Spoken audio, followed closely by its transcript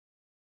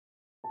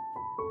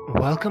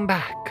Welcome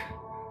back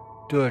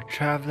to a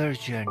traveler's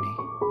journey.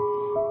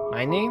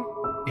 My name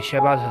is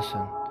Shabaz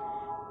Hassan,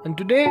 and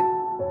today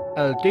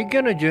I'll take you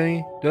on a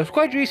journey that was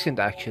quite recent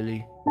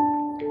actually.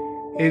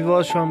 It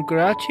was from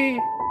Karachi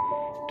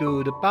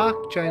to the Pak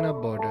China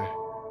border,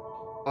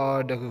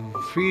 or the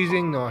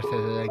freezing north as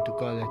I like to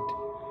call it.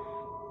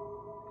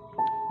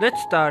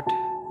 Let's start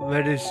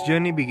where this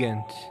journey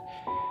begins.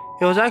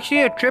 It was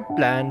actually a trip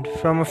planned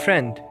from a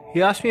friend.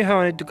 He asked me if I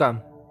wanted to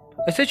come.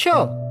 I said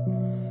sure.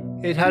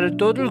 It had a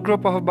total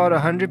group of about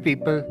 100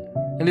 people,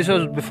 and this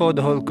was before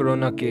the whole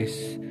corona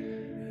case.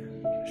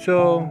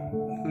 So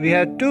we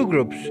had two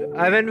groups.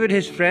 I went with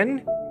his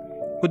friend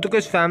who took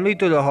his family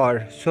to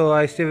Lahore, so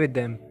I stayed with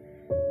them.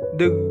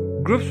 The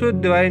groups were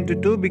divided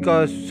into two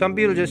because some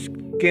people just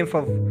came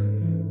for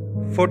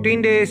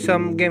 14 days,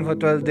 some came for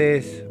 12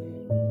 days.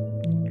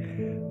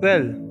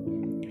 Well,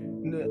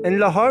 in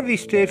Lahore we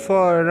stayed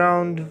for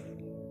around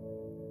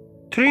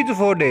 3 to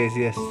 4 days,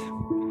 yes.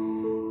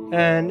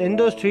 And in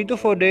those 3 to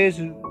 4 days,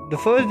 the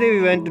first day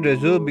we went to the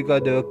zoo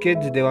because there were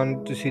kids, they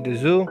wanted to see the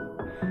zoo.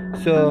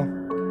 So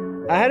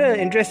I had an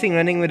interesting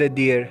running with a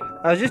deer.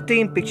 I was just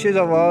taking pictures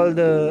of all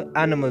the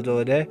animals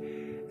over there,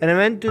 and I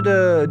went to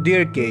the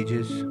deer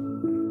cages.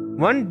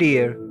 One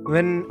deer,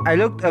 when I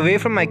looked away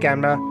from my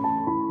camera,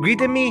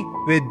 greeted me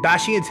with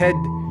bashing its head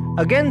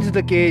against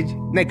the cage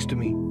next to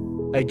me.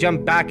 I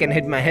jumped back and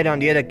hit my head on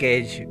the other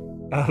cage.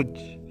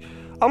 Ouch.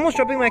 Almost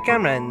dropping my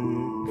camera,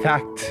 in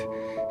fact.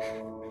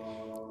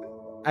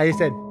 I just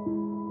said,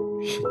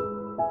 shit,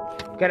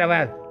 get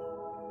away.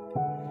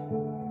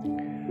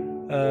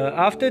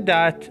 After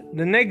that,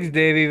 the next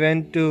day we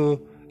went to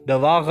the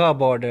Wagah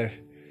border,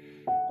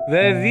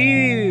 where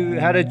we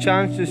had a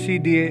chance to see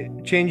the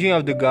changing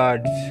of the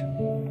guards,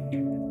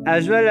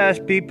 as well as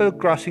people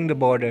crossing the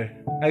border.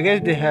 I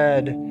guess they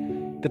had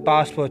the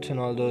passports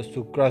and all those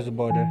to cross the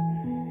border.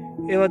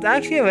 It was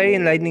actually a very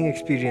enlightening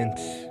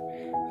experience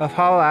of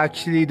how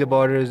actually the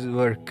borders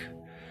work.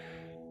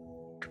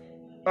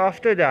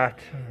 After that,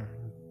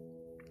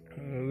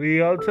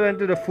 we also went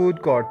to the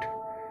food court.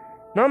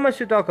 Not much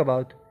to talk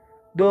about,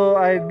 though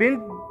I've been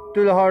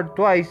to Lahore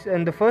twice,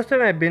 and the first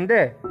time I've been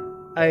there,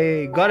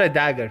 I got a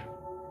dagger.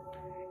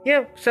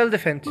 Yeah,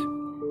 self-defense.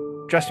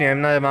 Trust me,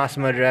 I'm not a mass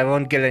murderer, I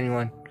won't kill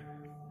anyone.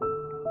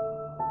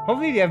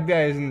 Hopefully the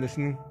FBI isn't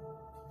listening.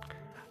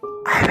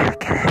 I will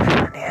kill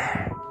everyone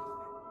here.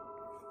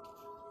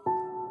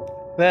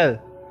 Well,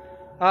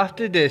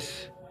 after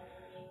this,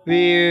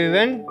 we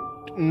went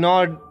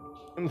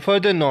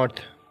further north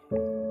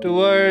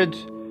towards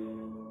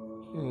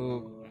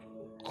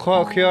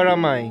Khyora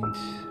mines.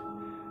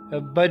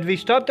 But we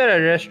stopped at a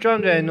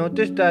restaurant where I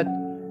noticed that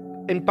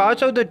in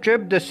parts of the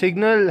trip the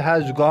signal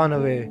has gone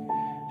away.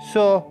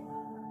 So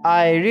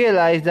I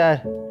realized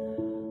that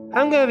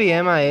I'm gonna be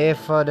MIA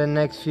for the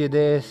next few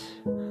days,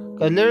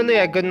 because literally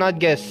I could not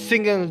get a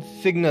single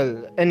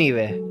signal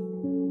anywhere.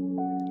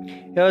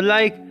 It was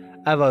like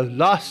I was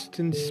lost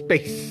in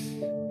space.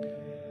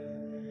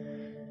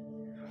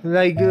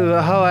 Like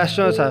how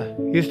astronauts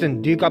are.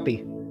 Houston, do you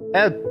copy?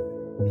 Help!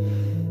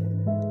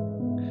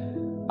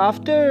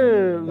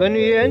 After, when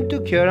we went to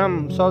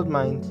Khyora salt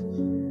mines,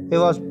 it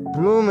was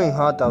blooming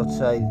hot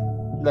outside.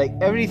 Like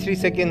every 3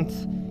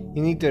 seconds,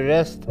 you need to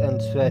rest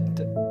and sweat.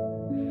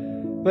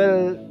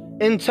 Well,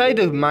 inside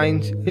the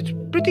mines, it's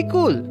pretty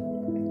cool.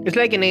 It's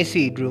like an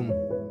AC room.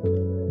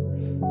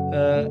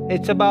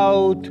 It's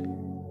about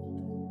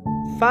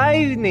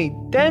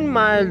 10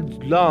 miles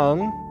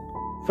long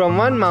from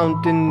one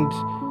mountain's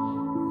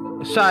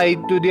side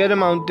to the other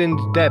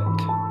mountain's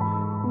depth,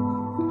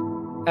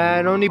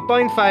 and only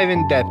 0.5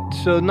 in depth,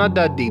 so not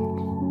that deep.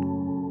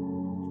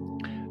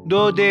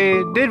 Though they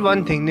did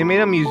one thing, they made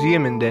a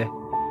museum in there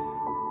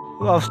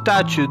of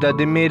statues that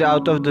they made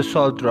out of the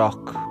salt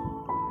rock.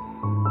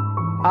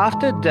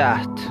 After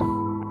that,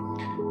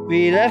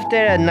 we left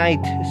there at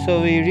night,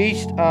 so we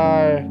reached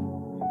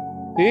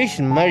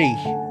Murree.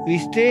 We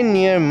stayed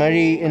near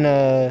Murree in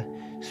a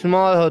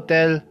small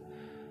hotel.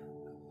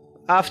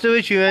 After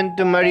which we went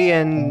to Murree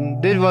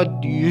and did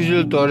what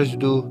usual tourists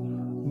do.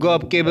 Go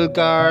up cable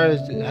cars,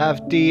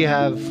 have tea,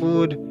 have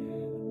food,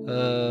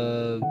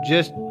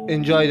 just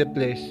enjoy the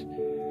place.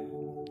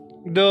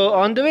 Though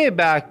on the way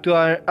back to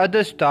our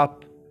other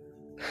stop,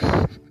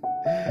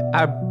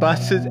 our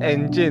bus's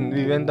engine,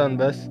 we went on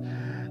bus,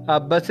 our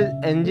bus's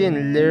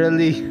engine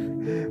literally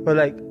was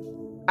like,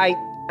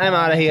 I'm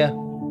out of here,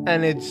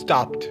 and it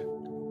stopped.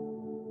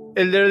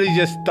 It literally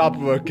just stopped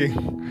working.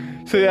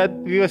 So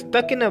we were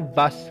stuck in a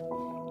bus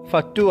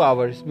for 2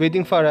 hours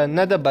waiting for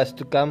another bus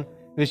to come,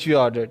 which we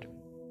ordered.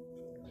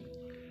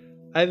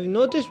 I've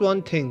noticed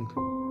one thing,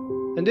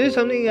 and this is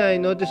something I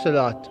notice a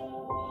lot.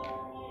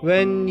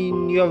 When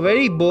you're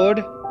very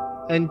bored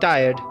and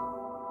tired,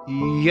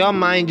 your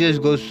mind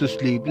just goes to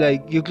sleep.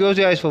 Like you close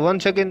your eyes for 1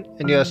 second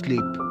and you're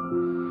asleep.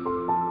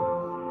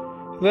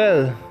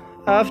 Well,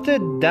 after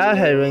that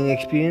harrowing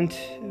experience,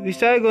 we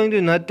started going to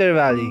Nathdar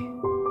Valley.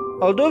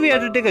 Although we had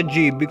to take a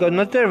jeep because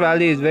Nathdar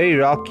Valley is very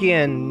rocky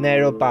and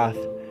narrow path,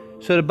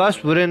 so the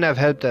bus wouldn't have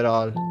helped at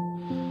all.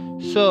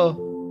 So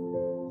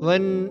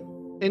when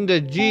in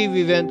the jeep,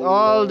 we went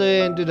all the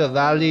way into the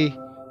valley.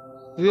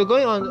 We were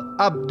going on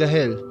up the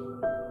hill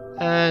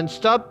and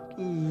stopped.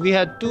 We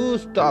had two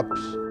stops,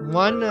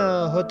 one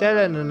hotel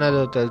and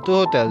another hotel, two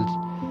hotels.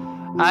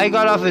 I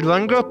got off with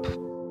one group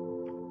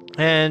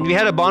and we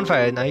had a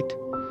bonfire at night.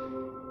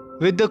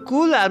 With the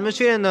cool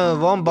atmosphere and a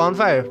warm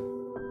bonfire,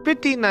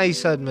 pretty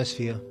nice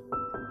atmosphere.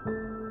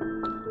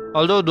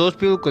 Although those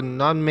people could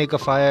not make a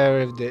fire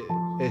if they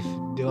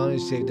wanted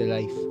to save their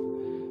life,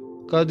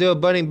 because they were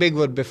burning big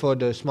wood before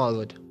the small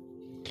wood.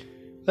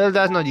 Well,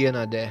 that's not here,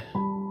 not there.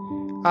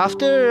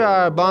 After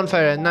our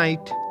bonfire at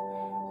night,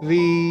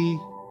 we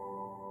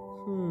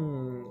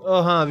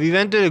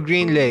went to the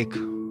Green Lake.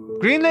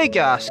 Green Lake,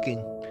 you're asking?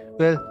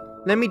 Well,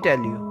 let me tell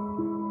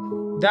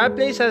you. That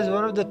place has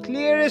one of the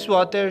clearest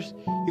waters.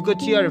 You could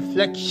see a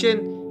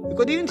reflection. You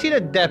could even see the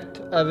depth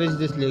at which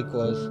this lake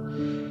was.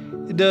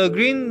 The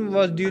green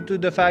was due to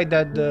the fact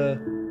that the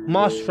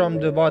moss from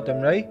the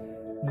bottom, right?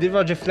 It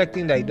was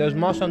reflecting light. There was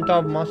moss on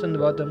top, moss on the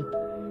bottom.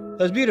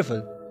 It was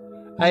beautiful.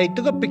 I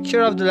took a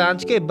picture of the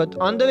landscape, but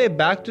on the way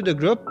back to the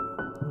group,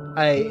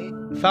 I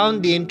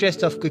found the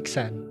interest of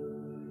quicksand.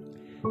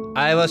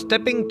 I was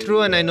stepping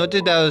through and I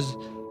noticed I was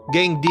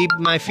getting deep.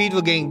 My feet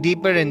were getting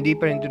deeper and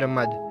deeper into the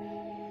mud.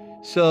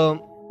 So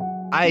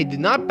I did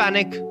not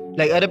panic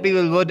like other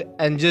people would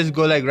and just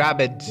go like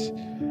rabbits.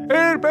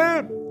 Help,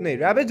 help! No,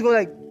 rabbits go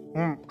like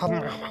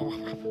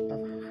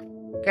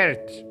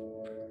carrots.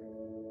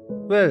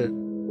 Well,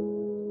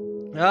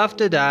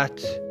 after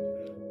that,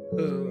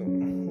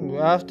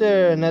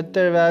 after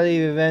Nether Valley,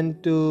 we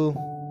went to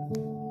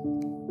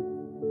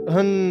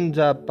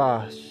Hunza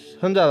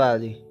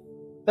Valley.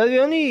 Well, we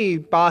only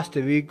passed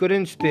it. We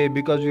couldn't stay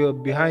because we were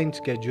behind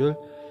schedule.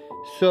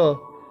 So,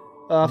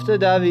 after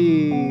that,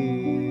 we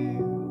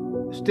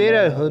stayed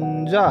at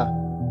Hunza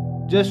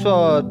just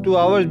for 2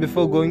 hours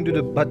before going to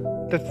the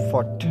Bhatta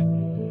Fort.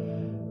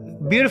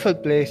 Beautiful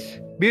place,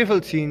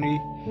 beautiful scenery.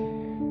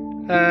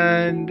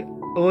 And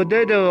over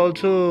there were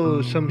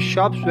also some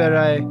shops where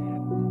I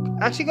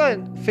actually got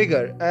an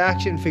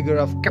action figure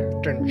of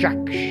Captain Jack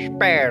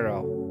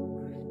Sparrow.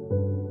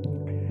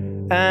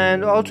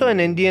 And also an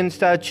Indian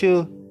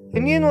statue.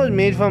 Indian was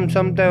made from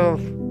some type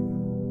of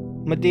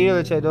material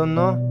which I don't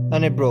know,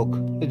 and it broke.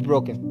 It's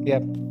broken.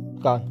 Yep,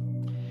 gone.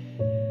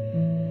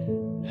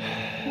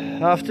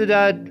 After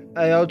that,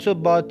 I also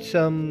bought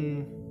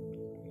some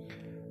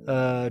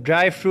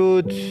dry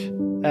fruits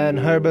and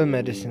herbal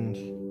medicines.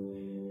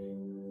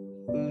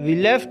 We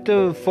left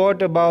the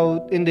fort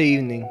about in the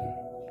evening.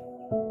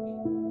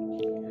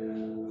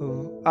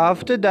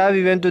 After that,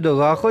 we went to the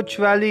Rakoch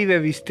Valley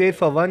where we stayed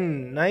for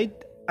one night.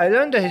 I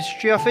learned the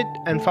history of it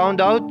and found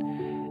out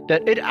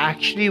that it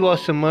actually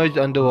was submerged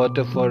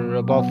underwater for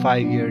about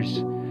 5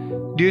 years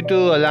due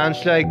to a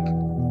landslide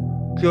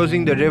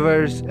closing the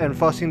rivers and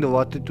forcing the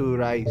water to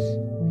rise.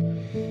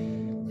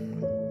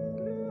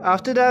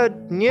 After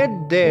that, near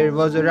there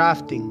was a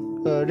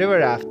river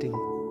rafting.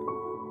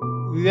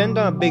 We went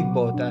on a big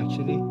boat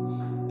actually.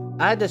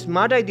 I had the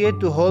smart idea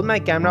to hold my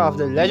camera off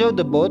the ledge of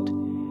the boat,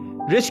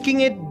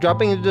 risking it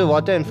dropping into the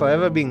water and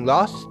forever being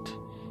lost,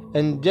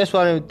 and just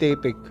wanted to take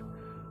a pic.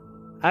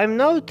 I'm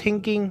now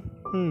thinking,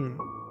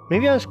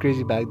 maybe I was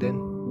crazy back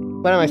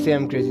then. What am I saying?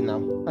 I'm crazy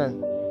now?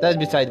 That's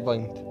beside the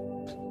point.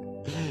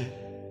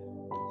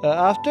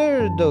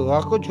 After the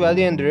Rakoch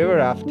Valley and the river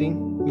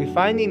rafting, we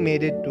finally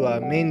made it to our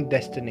main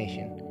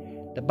destination,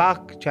 the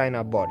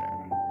Pak-China border.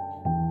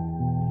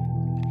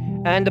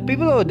 And the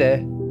people over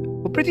there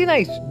were pretty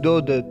nice,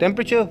 though the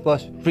temperature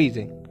was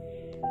freezing.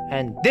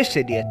 And this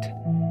idiot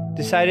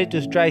decided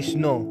to try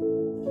snow.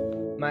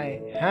 My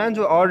hands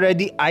were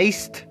already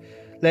iced,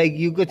 like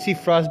you could see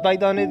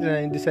frostbite on it, and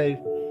I decided,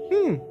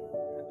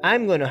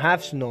 I'm gonna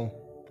have snow.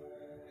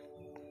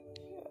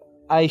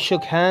 I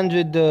shook hands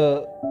with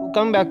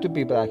come back to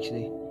people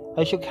actually.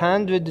 I shook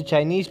hands with the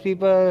Chinese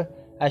people,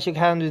 I shook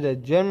hands with the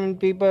German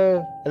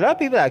people. A lot of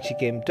people actually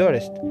came,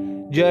 tourists.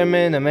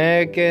 German,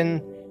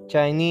 American,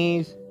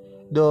 Chinese.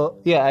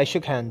 I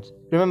shook hands.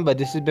 Remember,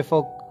 this is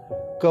before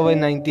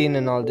COVID-19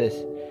 and all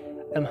this.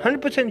 I'm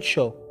 100%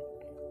 sure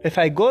if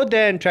I go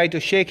there and try to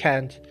shake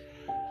hands,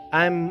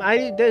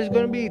 there's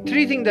going to be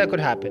 3 things that could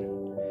happen.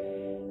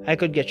 I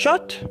could get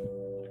shot,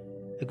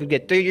 I could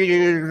get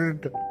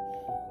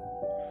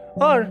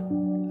or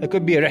I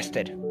could be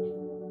arrested.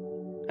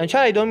 And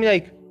sure, I don't mean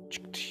like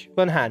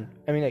one hand.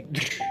 I mean like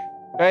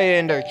right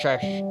in the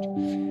chest.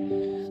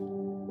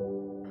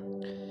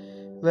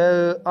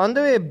 Well, on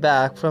the way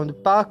back from the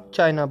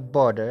Pak-China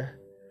border,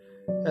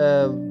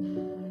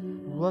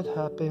 what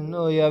happened?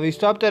 Oh yeah, we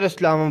stopped at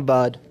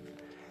Islamabad.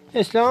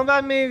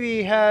 Islamabad,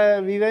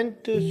 we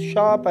went to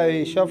shop.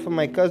 I shopped for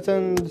my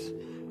cousins.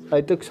 I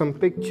took some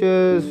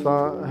pictures.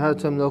 Had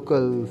some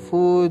local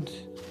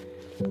foods.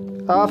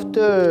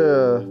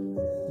 After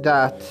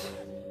that,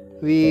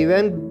 we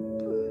went.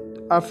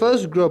 Our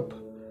first group,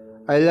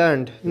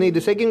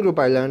 the second group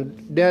I learned,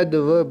 they had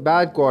the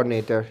bad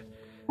coordinator,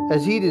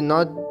 as he did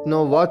not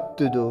know what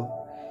to do.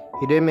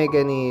 He didn't make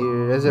any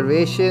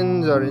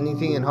reservations or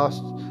anything in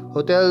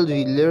hotels.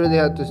 We literally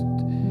had to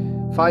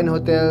find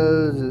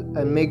hotels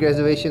and make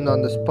reservations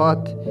on the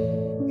spot.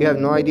 You have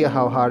no idea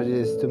how hard it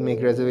is to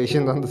make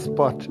reservations on the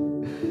spot.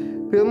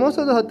 Because most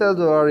of the hotels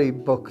were already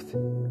booked.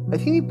 I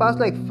think we passed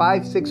like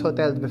 5-6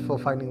 hotels before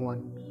finding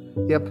one.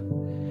 Yep.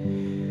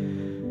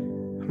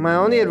 My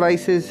only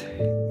advice is,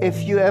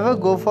 if you ever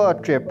go for a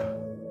trip,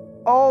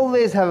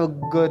 always have a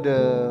good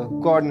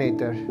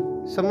coordinator.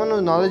 Someone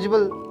who's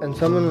knowledgeable and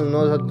someone who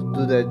knows how to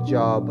do their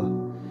job.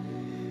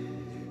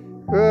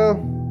 Well,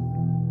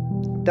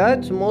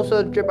 that's most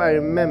of the trip I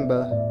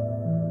remember.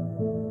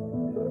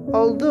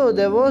 Although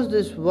there was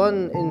this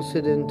one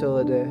incident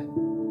over there.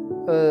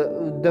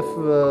 The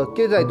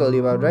kids I told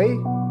you about, right?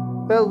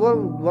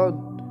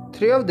 Well,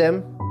 3 of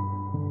them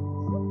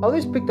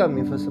always picked on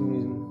me for some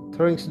reason.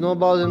 Throwing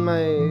snowballs in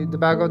the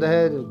back of the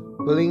head,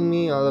 bullying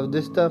me, all of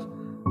this stuff.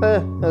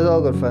 It was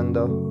all good fun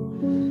though.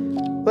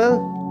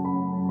 Well,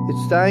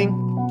 it's time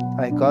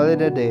I call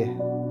it a day.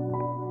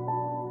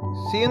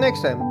 See you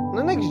next time on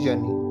the next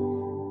journey.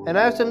 And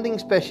I have something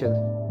special.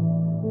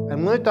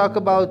 I'm going to talk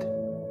about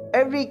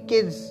every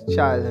kid's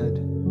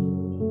childhood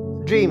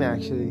dream,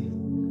 actually.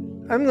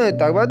 I'm going to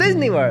talk about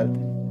Disney World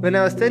when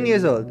I was 10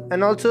 years old,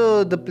 and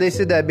also the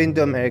places that I've been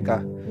to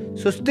America.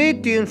 So stay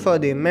tuned for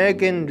the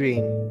American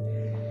dream.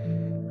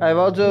 I'm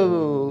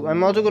also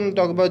going to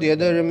talk about the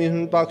other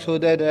amusement parks over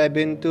there that I've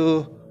been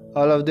to,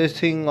 all of this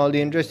thing, all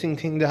the interesting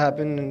things that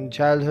happened in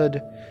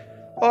childhood,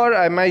 or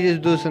I might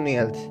just do something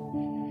else.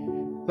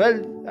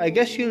 Well, I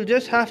guess you'll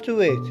just have to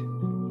wait.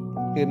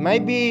 It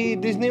might be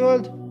Disney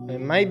World,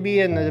 it might be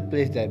another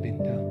place that I've been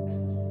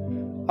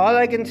to. All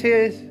I can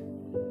say is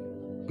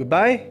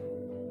goodbye,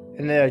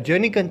 and let our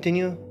journey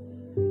continue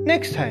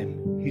next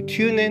time you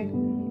tune in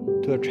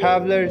to a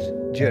traveler's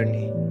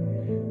journey.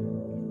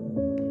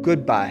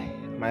 Goodbye,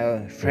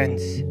 my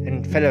friends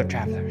and fellow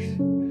travelers.